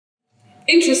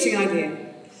Interesting idea.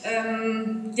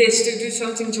 Yes, to do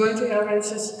something jointly. I already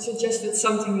suggested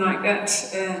something like that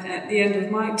at the end of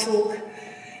my talk.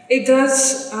 It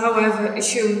does, however,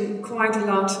 assume quite a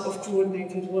lot of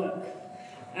coordinated work.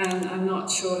 And I'm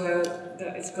not sure how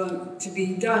that is going to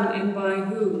be done and by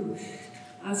whom.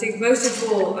 I think most of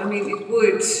all, I mean, it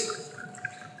would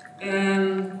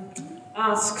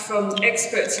ask from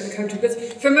experts in the country. But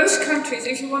for most countries,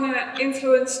 if you want to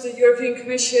influence the European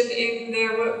Commission in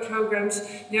their work programs,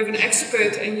 you have an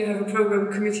expert and you have a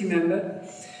program committee member.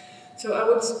 So I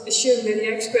would assume that the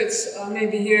experts are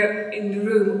maybe here in the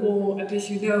room, or at least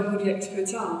you know who the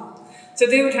experts are. So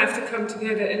they would have to come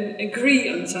together and agree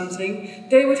on something.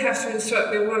 They would have to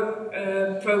instruct their work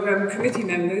program committee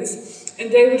members, and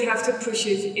they would have to push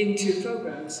it into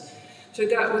programs. So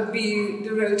that would be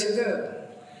the road to go.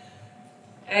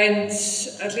 And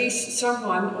at least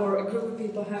someone or a group of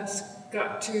people has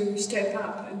got to step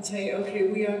up and say, okay,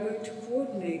 we are going to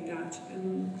coordinate that.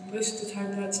 And most of the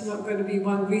time that's not going to be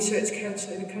one research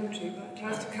council in a country, but it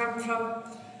has to come from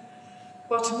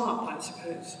bottom up, I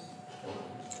suppose.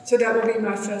 So that will be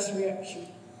my first reaction.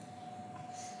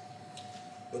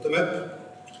 Bottom up?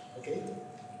 Okay.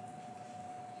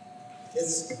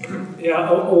 Yes?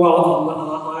 Yeah, well,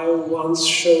 I once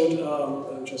showed,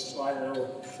 just, I don't know,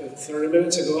 30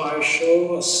 minutes ago, I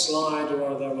showed a slide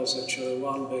where there was actually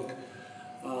one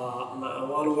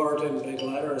word in big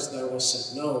letters, there was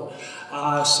said no.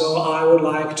 So I would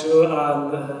like to,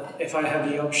 if I have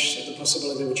the option, the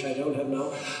possibility, which I don't have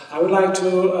now, I would like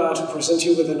to present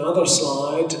you with another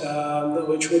slide,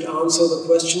 which would answer the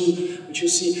question, which you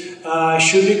see,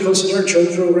 should we consider a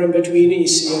joint program between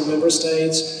EC and member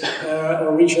states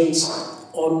or regions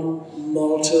on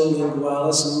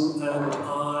multilingualism? And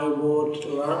I would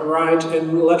write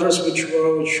in letters which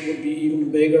would be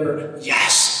even bigger,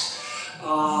 yes!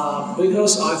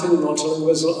 Because I think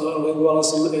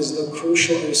multilingualism is the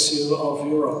crucial issue of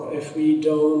Europe. If we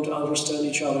don't understand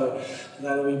each other,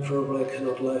 then we probably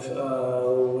cannot live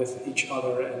with each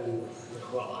other in,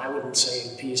 well, I wouldn't say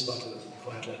in peace, but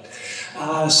quietly.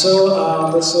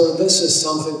 So this is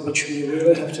something which we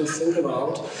really have to think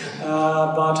about,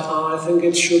 but I think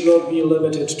it should not be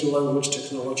limited to language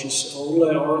technologies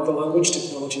only, or the language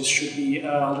technologies should be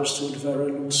understood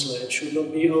very loosely. It should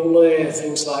not be only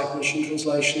things like machine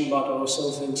translation, but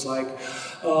also things like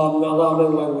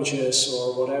learning languages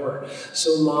or whatever.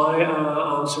 So my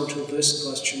answer to this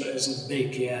question is a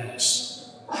big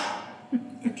yes.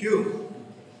 Thank you.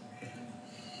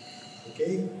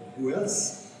 Okay, who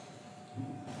else?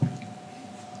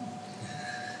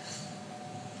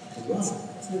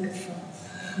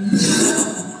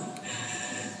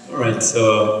 All right,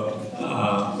 so,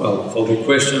 well, for the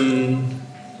question,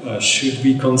 should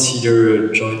we consider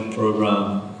a joint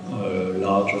program, a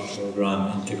larger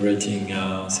program integrating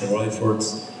several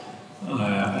efforts?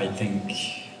 I think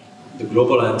the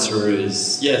global answer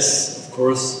is yes, of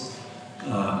course.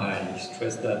 I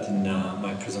stressed that in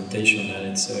my presentation, that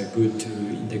it's good to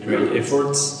integrate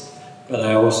efforts, but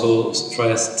I also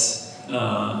stressed,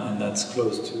 and that's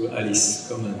close to Alice's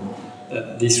comment,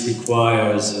 that this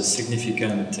requires a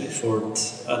significant effort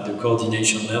at the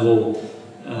coordination level,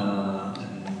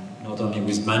 and not only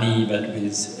with money, but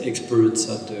with experts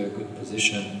at a good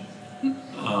position.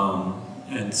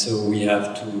 And so we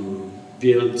have to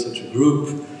build such a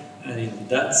group, and in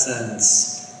that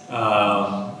sense,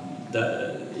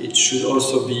 it should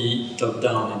also be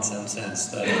top-down in some sense.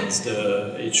 That is,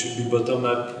 it should be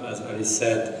bottom-up, as Alice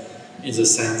said, in the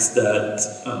sense that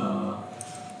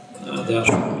there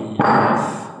should be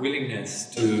enough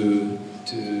willingness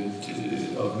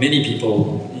of many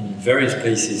people in various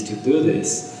places to do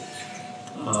this.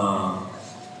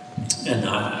 And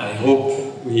I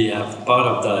hope we have part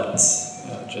of that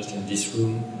just in this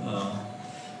room.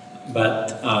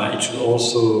 But it should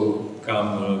also come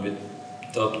a little bit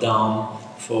top-down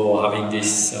for having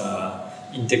this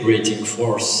integrating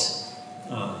force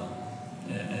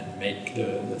and make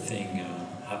the thing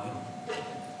happen.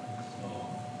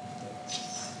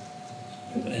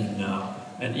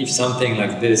 And if something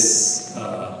like this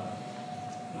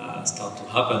start to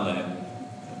happen,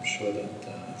 I'm sure that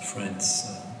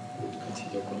France would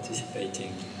consider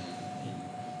participating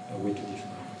in a way to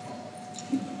different.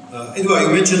 Edouard, you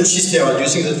mentioned Czechstra. Do you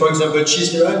think that, for example,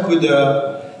 Czechstra could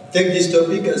take this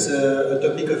topic as a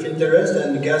topic of interest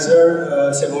and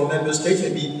gather several member states,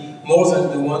 maybe more than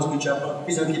the ones which are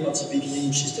presently participating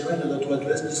in Czechstra, in order to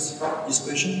address this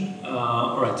question?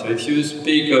 Alright, so if you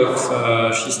speak of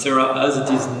Czechstra as it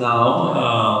is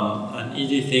now, an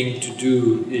easy thing to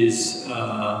do is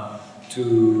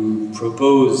to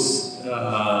propose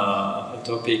a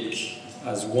topic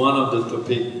as one of the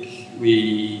topics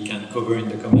we can cover in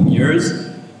the coming years,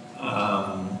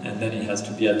 and then it has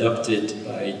to be adopted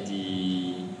by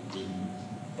the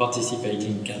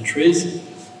participating countries.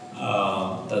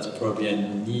 That's probably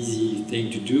an easy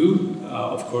thing to do.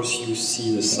 Of course, you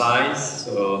see the size,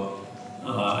 so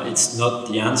it's not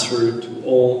the answer to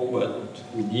all what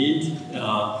we need.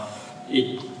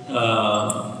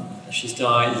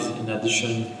 Czech is, in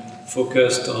addition,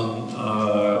 focused on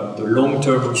the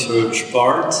long-term research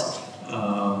part.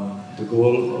 The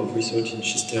goal of research in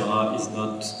Czech is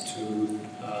not to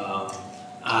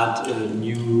add a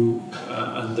new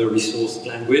under-resourced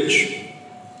language.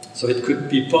 So it could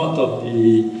be part of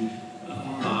the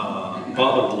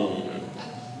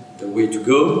way to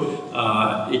go.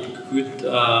 It could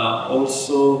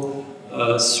also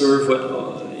serve what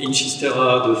in Czech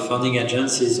the funding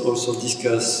agencies also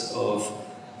discuss of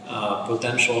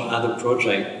potential other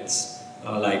projects,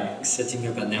 like setting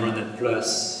up an Eranet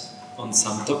Plus on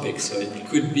some topics. So it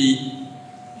could be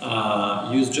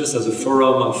used just as a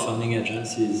forum of funding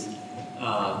agencies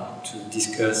to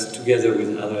discuss together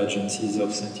with other agencies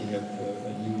of setting up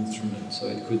a new instrument. So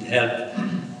it could help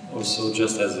also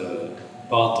just as a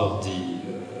part of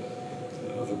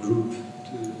a group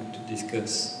to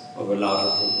discuss of a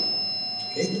larger program.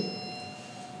 Okay.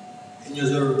 Any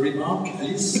other remark,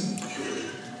 Alice?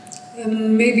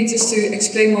 Maybe just to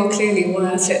explain more clearly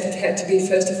why I said it had to be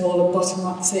first of all a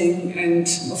bottom-up thing, and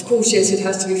of course yes, it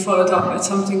has to be followed up by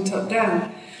something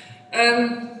top-down.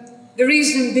 The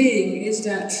reason being is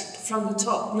that from the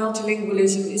top,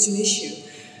 multilingualism is an issue,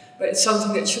 but it's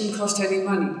something that shouldn't cost any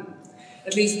money,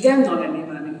 at least then not any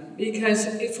money, because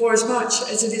for as much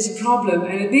as it is a problem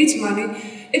and it needs money,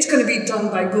 it's going to be done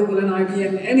by Google and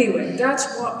IBM anyway.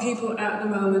 That's what people at the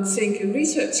moment think in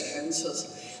research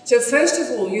councils. So first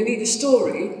of all, you need a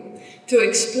story to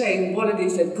explain what it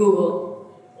is that Google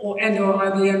or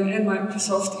IBM and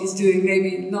Microsoft is doing,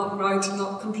 maybe not right,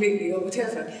 not completely, or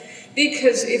whatever.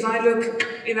 Because if I look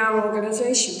in our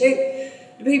organization,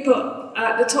 the people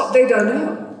at the top, they don't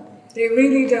know. They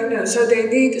really don't know. So they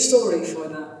need a story for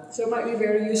that. So it might be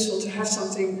very useful to have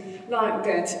something like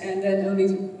that, and then only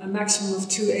a maximum of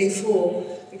 2 A4,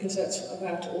 because that's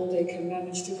about all they can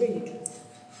manage to read.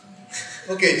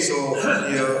 Okay, so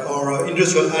our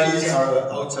industrial allies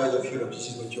are outside of Europe, this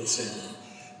is what you're saying.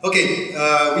 Okay,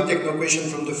 we take no question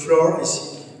from the floor, I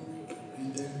see.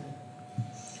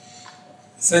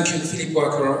 Thank you, Philippe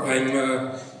Walker. I'm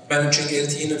managing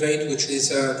LT Innovate, which is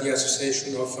the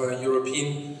association of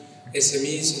European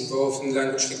SMEs involved in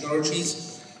language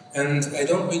technologies. And I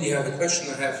don't really have a question,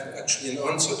 I have actually an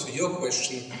answer to your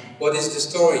question. What is the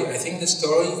story? I think the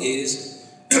story is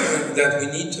that we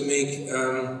need to make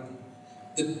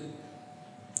the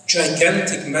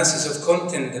gigantic masses of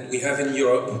content that we have in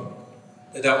Europe,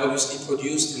 that are obviously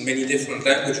produced in many different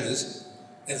languages,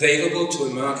 available to a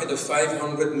market of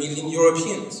 500 million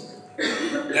Europeans.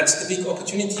 That's the big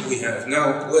opportunity we have.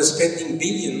 Now, we're spending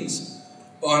billions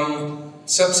on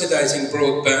subsidizing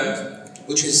broadband,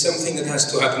 which is something that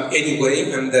has to happen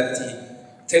anyway, and that the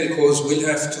telcos will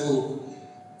have to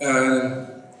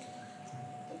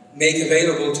make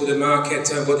available to the market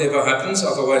whatever happens,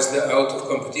 otherwise they're out of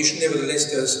competition. Nevertheless,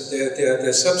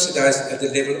 they're subsidized at the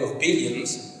level of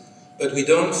billions, but we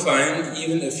don't find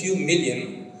even a few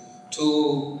million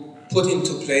to put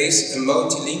into place a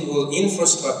multilingual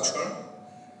infrastructure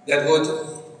that would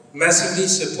massively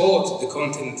support the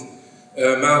content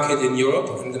market in Europe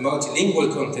and the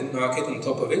multilingual content market on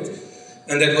top of it,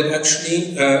 and that would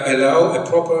actually allow a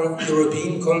proper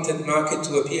European content market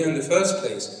to appear in the first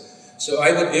place. So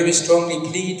I would very strongly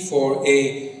plead for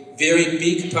a very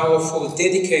big, powerful,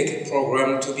 dedicated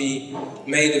program to be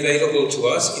made available to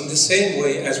us in the same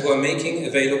way as we're making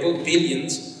available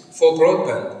billions for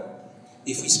broadband.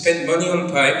 If we spend money on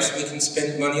pipes, we can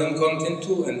spend money on content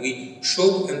too, and we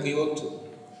should and we ought to.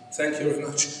 Thank you very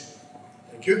much.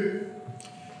 Thank you.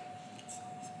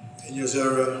 Any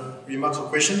other remarks or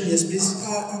questions? Yes, please.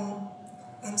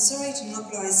 I'm sorry to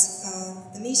monopolize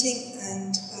the meeting,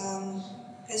 and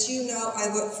as you know, I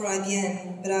work for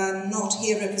IBM, but I'm not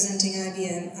here representing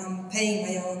IBM. I'm paying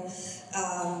my own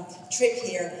trip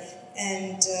here,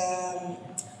 and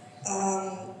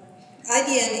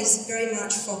IBM is very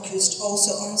much focused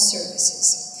also on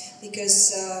services,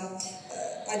 because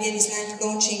IBM is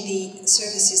launching the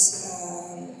services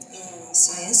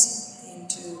science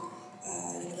into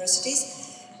universities,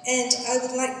 and I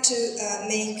would like to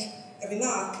make a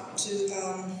remark to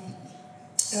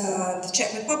the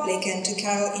Czech Republic and to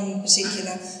Karel in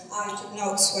particular. I took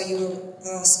notes while you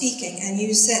were speaking, and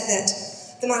you said that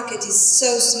the market is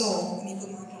so small. Let me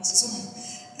put my glasses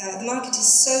on. The market is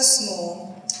so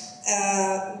small.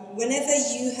 whenever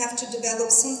you have to develop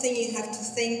something, you have to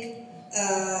think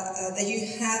that you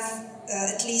have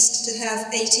at least to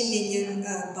have 80 million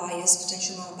buyers,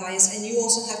 potential buyers, and you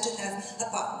also have to have a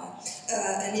partner,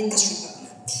 an industry partner.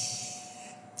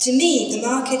 To me, the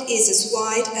market is as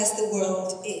wide as the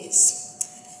world is.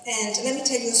 And let me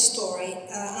tell you a story.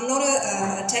 I'm not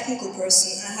a technical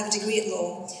person. I have a degree at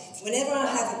law. Whenever I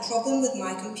have a problem with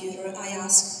my computer, I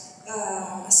ask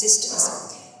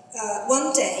assistance.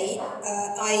 One day,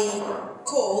 I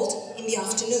called in the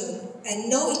afternoon, and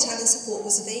no Italian support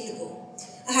was available.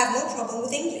 I have no problem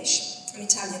with English. I'm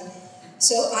Italian.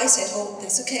 So I said, oh,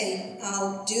 that's okay.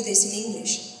 I'll do this in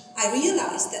English. I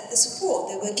realized that the support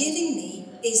they were giving me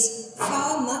is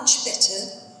far much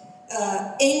better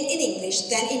in English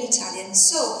than in Italian.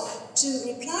 So, to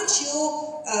reply to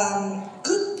your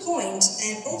good point,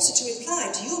 and also to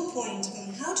reply to your point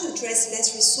on how to address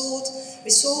less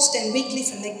resourced and weakly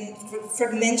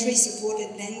fragmentary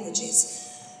supported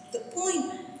languages, the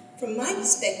point from my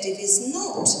perspective is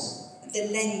not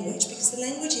the language, because the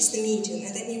language is the medium,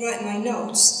 and let me write my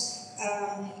notes.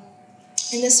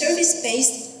 In a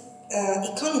service-based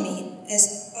economy,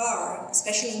 as are,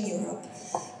 especially in Europe,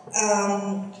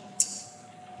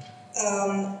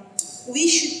 we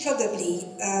should probably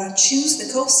choose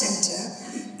the call center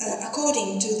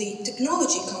according to the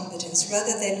technology competence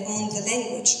rather than on the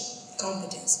language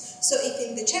competence. So if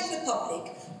in the Czech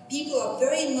Republic people are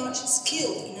very much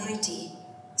skilled in IT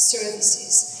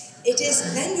services, it is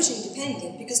language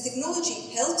independent because technology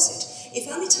helps it. If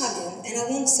I'm Italian and I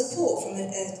want support from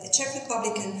a Czech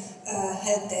Republican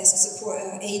help desk support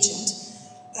agent,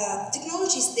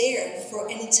 technology is there for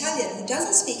an Italian who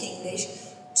doesn't speak English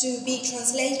to be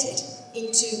translated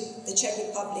into the Czech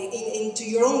Republic, into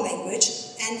your own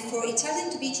language, and for Italian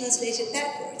to be translated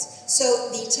backwards. So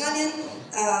the Italian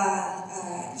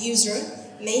user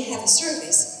may have a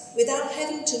service without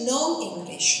having to know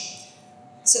English.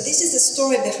 So this is the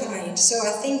story behind. So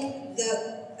I think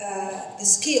the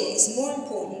skill is more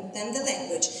important than the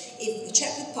language. If the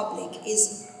Czech Republic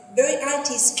is very IT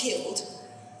skilled,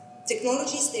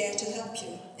 technology is there to help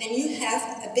you, and you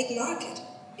have a big market.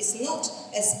 It's not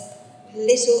as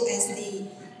little as the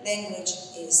language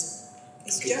is.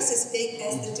 It's just as big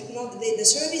as the technology. The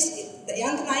service, the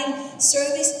underlying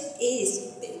service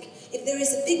is big. If there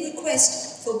is a big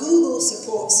request for Google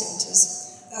support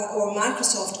centers or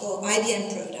Microsoft or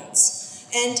IBM products,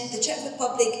 and the Czech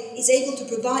Republic is able to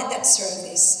provide that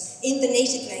service in the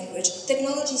native language,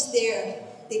 technology is there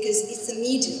because it's a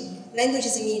medium. Language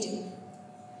is a medium.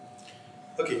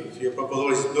 Okay, so your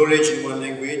proposal is knowledge in one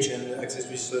language and access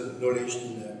to knowledge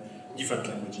in different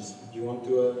languages. Do you want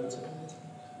to answer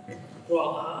that?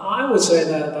 Well, I would say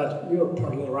that you're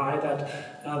probably right, that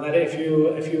if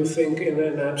you think in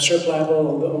an abstract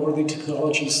level over the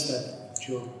technologies, that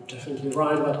you're definitely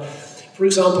right. But for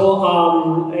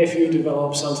example, if you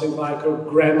develop something like a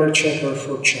grammar checker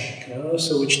for Czech,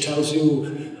 so which tells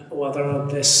you whether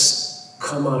this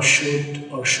comma should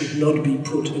or should not be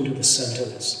put into the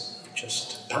sentence,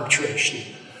 just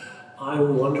punctuation, I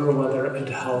wonder whether it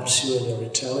helps you in your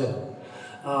Italian.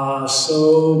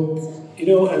 So, you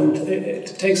know, and it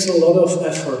takes a lot of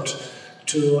effort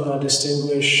to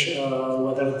distinguish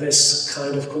whether this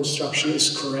kind of construction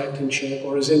is correct in Czech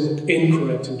or is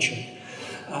incorrect in Czech.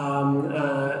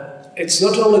 It's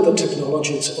not only the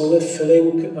technology, it's only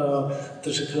filling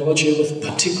the technology with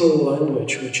particular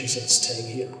language which is at stake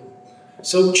here.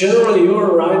 So generally you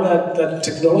are right that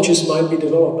technologies might be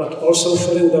developed, but also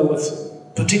filling them with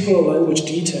particular language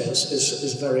details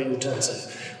is very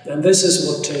intensive. And this is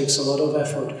what takes a lot of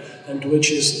effort, and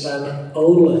which is then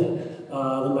only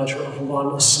the matter of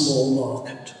one small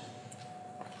market.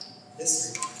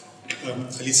 Yes.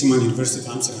 Felix Simon, University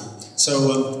of Amsterdam.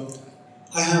 So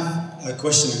I have a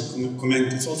question and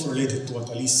comment. It's also related to what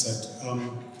Alice said.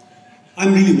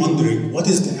 I'm really wondering, what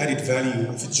is the added value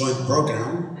of a joint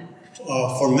program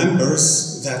for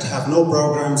members that have no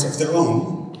programs of their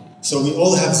own? So we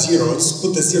all have zeros,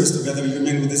 put the zeros together, you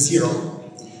remain with a zero.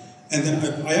 And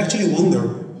then I actually wonder,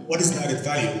 what is the added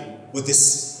value with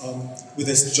this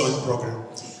joint program?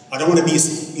 I don't want to be,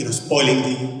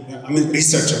 spoiling I'm a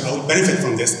researcher, I will benefit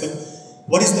from this, but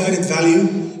what is the added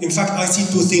value? In fact, I see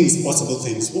two things, possible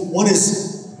things. One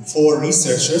is for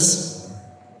researchers,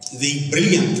 the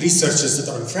brilliant researchers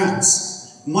that are in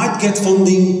France might get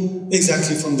funding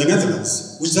exactly from the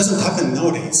Netherlands, which doesn't happen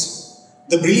nowadays.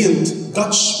 The brilliant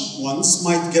Dutch ones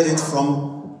might get it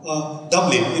from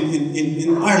Dublin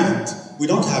in Ireland. We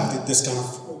don't have this kind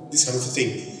of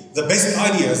thing. The best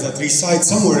ideas that reside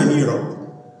somewhere in Europe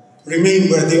remain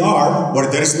where they are, where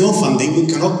there is no funding. We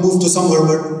cannot move to somewhere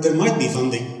where there might be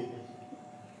funding.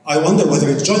 I wonder whether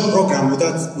a joint program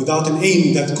without an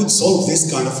aim that could solve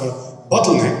this kind of a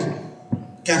bottleneck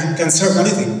can serve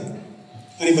anything.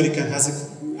 Anybody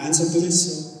has an answer to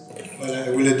this? Well, I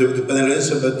will let the panel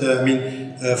answer, but I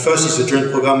mean, first it's a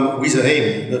joint program with an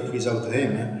aim, not without an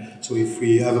aim. So if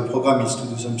we have a program, it's to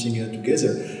do something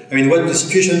together. I mean, what the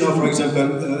situation now, for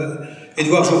example,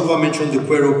 Edouard Geoffrois mentioned the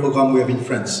Quero program we have in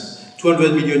France.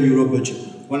 200 million euro budget,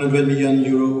 100 million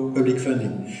euro public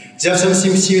funding. They have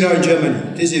something similar in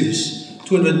Germany, Theseus,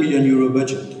 200 million euro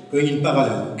budget, going in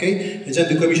parallel, okay? And then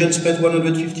the Commission spent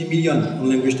 150 million on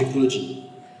language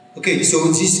technology. Okay, so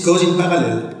this goes in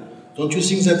parallel. Don't you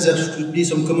think that there should be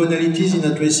some commonalities in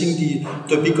addressing the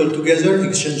topic altogether,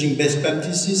 exchanging best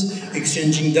practices,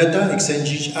 exchanging data,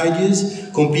 exchanging ideas,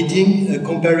 competing,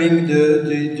 comparing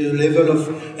the level of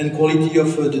and quality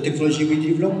of the technology we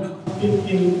develop?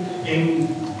 In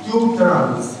two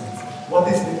terms, what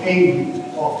is the aim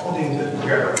of putting it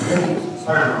together?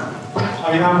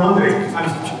 I mean, I'm wondering,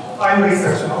 I'm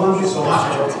researching, I want you so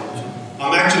much.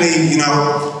 I'm actually,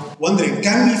 wondering,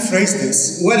 can we phrase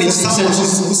this? Well, it's someone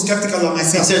who's skeptical of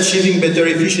myself. It's achieving better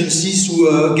efficiency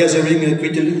through gathering a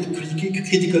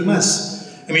critical mass.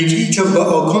 I mean, each of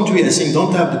our countries, I think,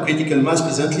 don't have the critical mass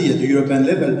presently at the European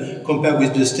level compared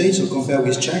with the States or compared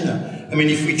with China. I mean,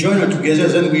 if we join together,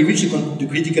 then we reach the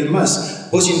critical mass,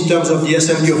 both in terms of the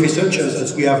assembly of researchers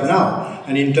as we have now,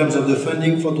 and in terms of the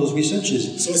funding for those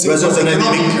researches. So it's an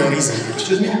economic reason.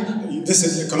 Excuse me? This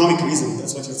is economic reason,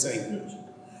 that's what you're saying.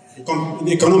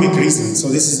 Economic reason. So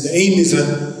this is the aim is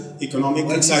economic.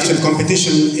 It's actually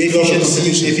competition,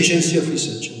 efficiency of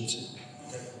research. I would say.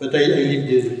 But I leave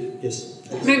the yes.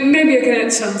 Maybe I can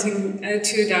add something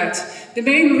to that. The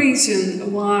main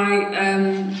reason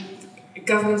why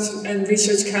governments and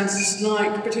research councils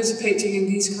like participating in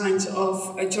these kinds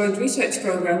of joint research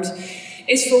programs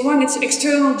is, for one, it's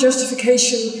external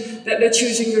justification that they're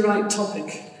choosing the right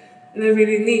topic, and they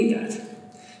really need that.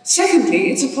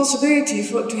 Secondly, it's a possibility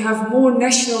to have more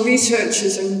national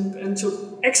researchers and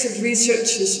to exit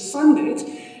researchers funded,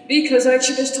 because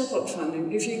actually there's top-up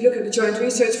funding. If you look at the joint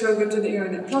research programs and the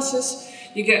Euronet Pluses,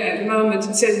 you get at the moment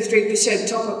 73%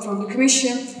 top-up from the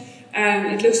Commission, and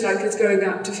it looks like it's going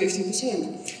up to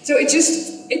 50%. So it's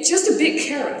just a big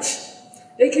carrot.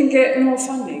 They can get more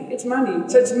funding. It's money.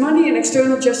 So it's money and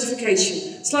external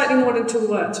justification. Slightly more than 2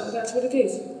 words, but that's what it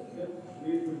is.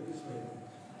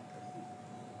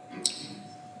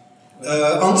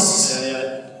 Also,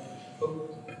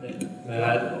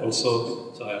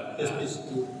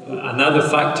 another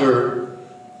factor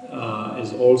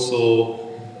is also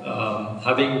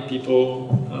having people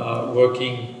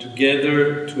working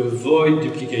together to avoid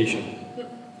duplication.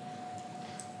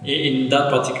 In that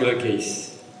particular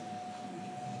case,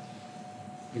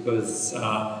 because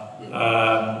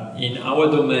in our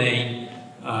domain,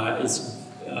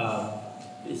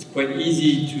 it's quite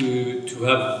easy to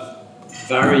have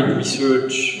varied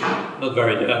research,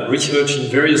 research in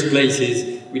various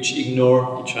places which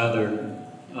ignore each other,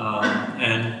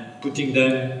 and putting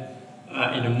them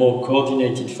in a more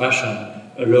coordinated fashion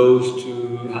allows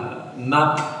to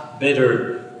map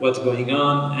better what's going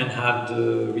on and have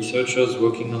the researchers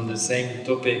working on the same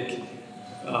topic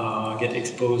get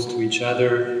exposed to each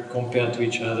other, compare to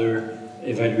each other,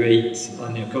 evaluate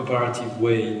on a comparative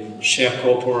way, share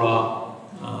corpora.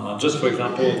 Just for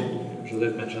example,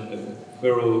 Joseph mentioned the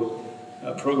Quero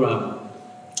program.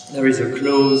 There is a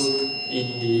clause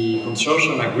in the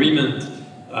consortium agreement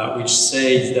which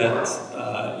says that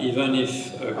even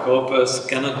if a corpus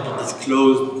cannot be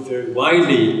disclosed very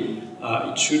widely,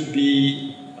 it should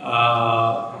be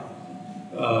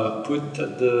put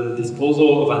at the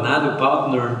disposal of another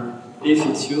partner if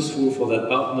it's useful for that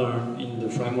partner in the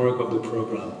framework of the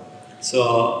program.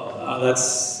 So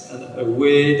that's a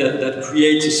way that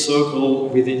creates a circle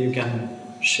within you can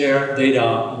share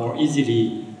data more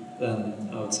easily than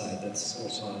outside. That's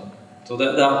also so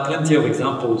that there are plenty of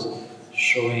examples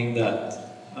showing that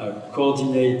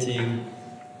coordinating,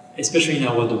 especially in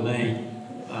our domain,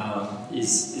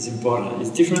 is important.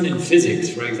 It's different in physics,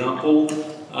 for example,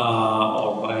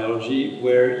 or biology,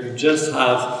 where you just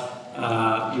have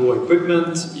your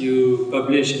equipment, you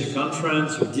publish in a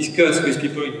conference, you discuss with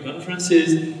people in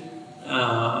conferences,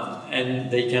 and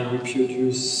they can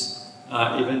reproduce,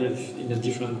 even if in a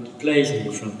different place, in a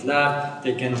different lab,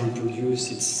 they can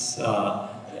reproduce its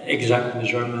exact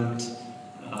measurement.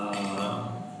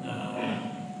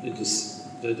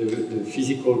 The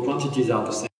physical quantities are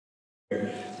the same.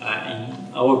 In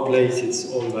our place,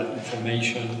 it's all about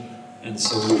information, and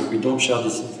so if we don't share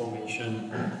this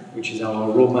information, which is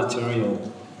our raw material,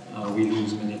 we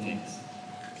lose many things.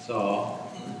 So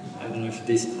I don't know if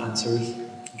this answers.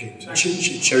 Okay, so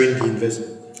sharing the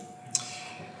investment.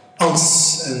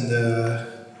 Hans, and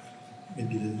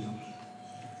maybe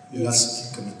the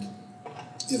last comment.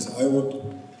 Yes, I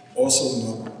would also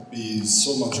not be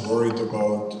so much worried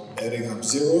about adding up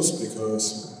zeros,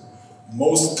 because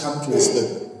most countries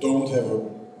that don't have a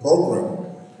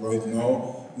program right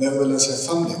now nevertheless have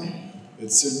funding.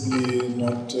 It's simply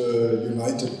not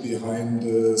united behind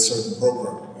a certain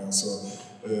program. Yeah, so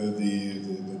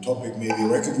the topic may be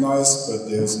recognized, but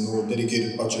there's no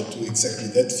dedicated budget to exactly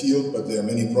that field, but there are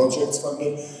many projects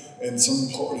funded, and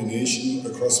some coordination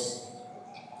across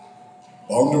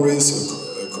boundaries,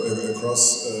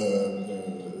 across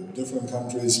different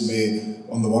countries may,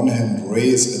 on the one hand,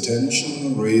 raise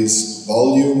attention, raise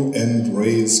volume, and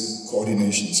raise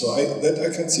coordination. So that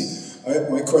I can see. I have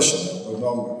my question.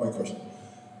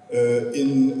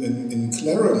 In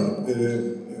Claren,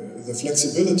 the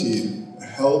flexibility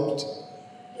helped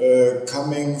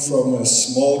coming from a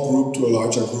small group to a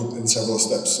larger group in several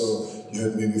steps. So you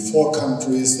had maybe 4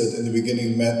 countries that in the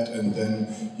beginning met, and then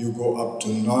you go up to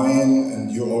 9,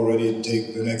 and you already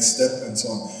take the next step, and so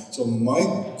on. So my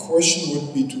question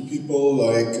would be to people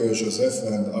like Joseph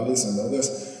and Alice and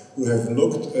others who have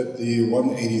looked at the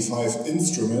 185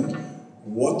 instrument.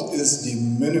 What is the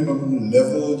minimum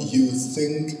level you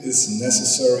think is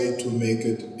necessary to make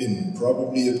it in?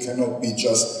 Probably it cannot be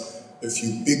just a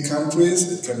few big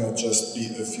countries, it cannot just be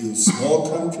a few small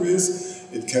countries,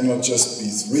 it cannot just be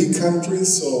 3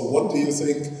 countries. So what do you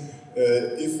think,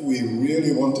 if we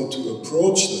really wanted to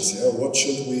approach this, yeah, what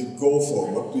should we go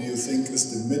for? What do you think is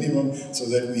the minimum, so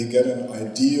that we get an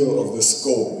idea of the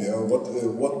scope? Yeah?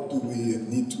 What do we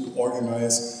need to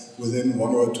organize within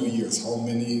 1 or 2 years? How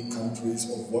many countries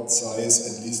of what size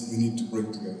at least we need to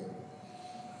bring together?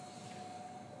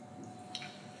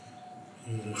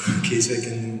 Okay, so I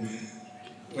can...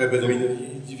 Well, but I mean,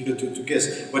 it's difficult to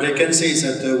guess. What I can say is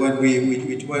that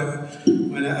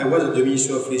when I was at the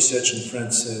Ministry of Research in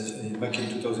France back in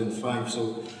 2005,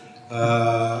 so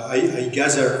I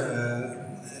gathered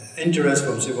interest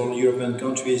from several European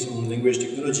countries on language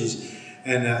technologies,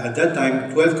 and at that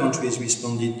time 12 countries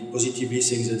responded positively,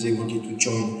 saying that they wanted to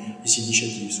join this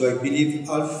initiative. So I believe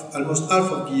almost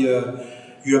half of the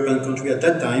European countries at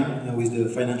that time, with the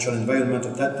financial environment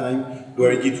of that time, were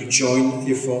ready to join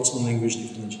efforts on language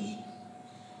technologies.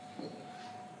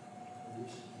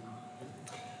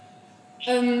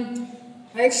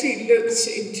 I actually looked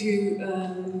into,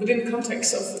 within the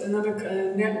context of another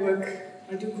network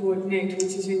I do coordinate,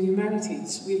 which is in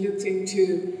humanities, we looked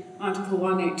into Article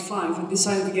 185 and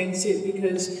decided against it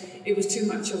because it was too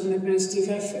much of an administrative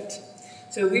effort.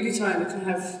 So we decided to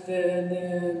have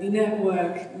the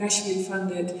network nationally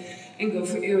funded and go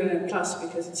for IRNet Plus,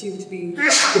 because it seemed to be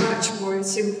much more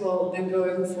simple than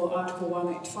going for Article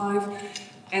 185.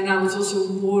 And I was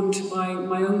also warned by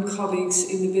my own colleagues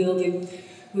in the building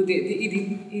who did the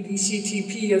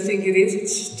EDCTP, I think it is,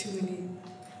 it's too many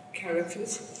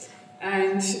characters,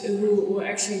 and who were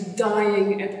actually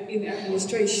dying in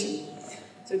administration.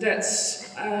 So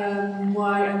that's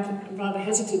why I'm rather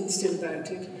hesitant still about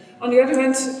it. On the other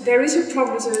hand, there is a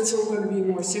promise that it's all going to be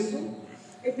more simple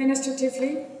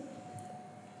administratively.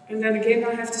 And then again,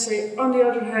 I have to say, on the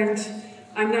other hand,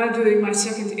 I'm now doing my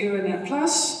second IRNet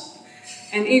Plus,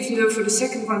 and even though for the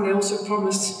second one they also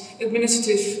promised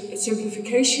administrative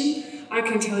simplification, I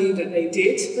can tell you that they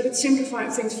did, but it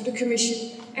simplified things for the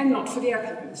Commission and not for the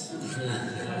applicants.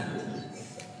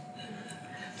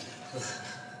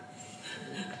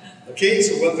 Okay,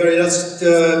 so one very last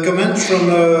comment from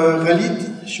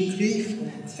Khalid Shukri.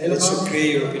 Khalid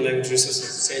Shukri, European Language Resources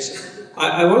Association.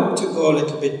 I want to go a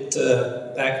little bit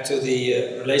back to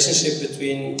the relationship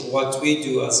between what we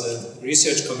do as a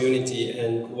research community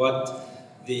and what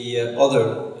the other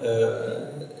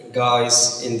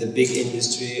guys in the big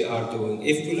industry are doing.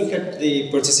 If we look at the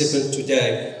participants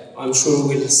today, I'm sure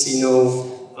we'll see no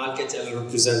Alcatel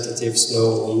representatives,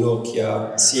 no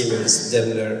Nokia, Siemens,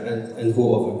 Daimler, and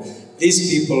whoever. These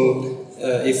people,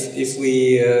 if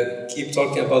we keep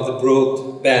talking about the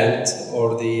broadband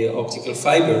or the optical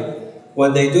fiber,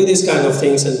 when they do these kind of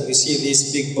things and we see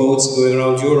these big boats going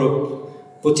around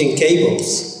Europe putting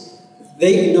cables,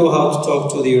 they know how to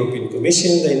talk to the European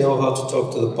Commission, they know how to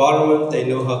talk to the Parliament, they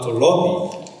know how to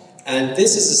lobby. And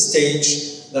this is a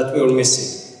stage that we're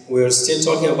missing. We're still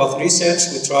talking about research.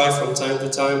 We try from time to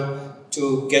time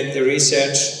to get the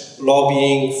research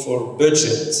lobbying for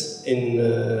budget in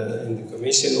the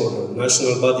Commission or the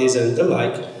national bodies and the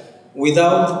like,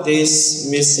 without this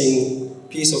missing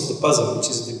piece of the puzzle, which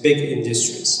is the big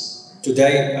industries.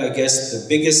 Today, I guess the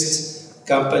biggest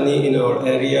company in our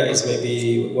area is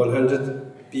maybe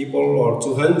 100 people or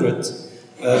 200,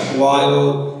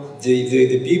 while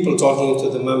the people talking to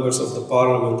the members of the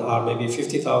parliament are maybe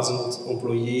 50,000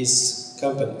 employees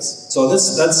companies. So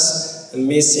that's a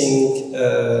missing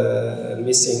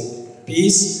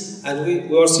piece. And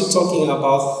we are still talking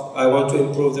about, I want to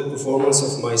improve the performance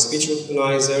of my speech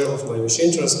recognizer, of my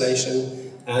machine translation,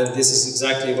 and this is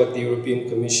exactly what the European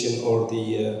Commission or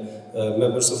the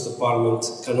members of the Parliament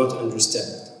cannot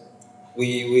understand.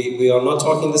 We are not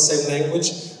talking the same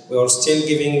language, we are still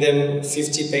giving them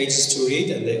 50 pages to read,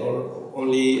 and they are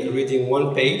only reading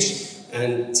 1 page,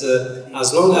 and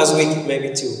as long as we,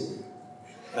 maybe 2,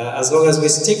 as long as we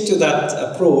stick to that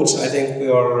approach, I think we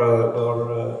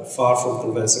are far from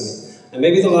convincing it. And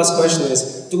maybe the last question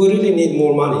is, do we really need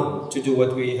more money to do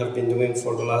what we have been doing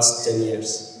for the last 10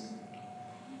 years?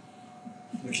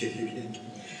 Okay,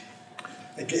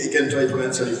 I can try to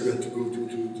answer if you want to go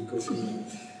to coffee.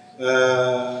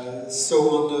 So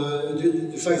on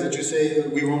the fact that you say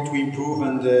we want to improve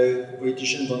and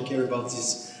politicians don't care about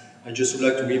this, I just would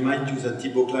like to remind you that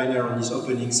Thibaut Kleiner on his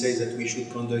opening says that we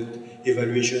should conduct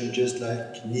evaluation just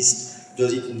like NIST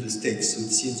does it in the States. So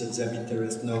it seems that they have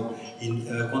interest now in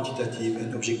quantitative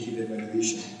and objective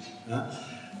evaluation.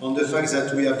 On the fact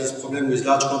that we have this problem with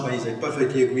large companies, I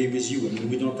perfectly agree with you. I mean,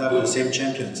 we don't have the same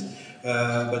champions.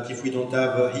 But if we don't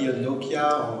have here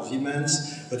Nokia or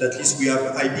Siemens, but at least we have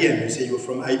IBM. You say you're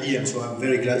from IBM, so I'm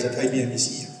very glad that IBM is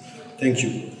here. Thank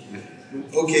you.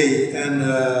 Okay, and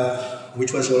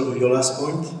which was your last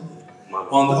point?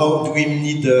 On how do we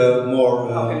need more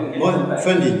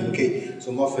funding? Okay,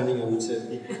 so more funding, I would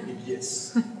say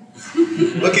yes.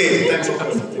 Okay, thanks for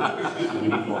listening.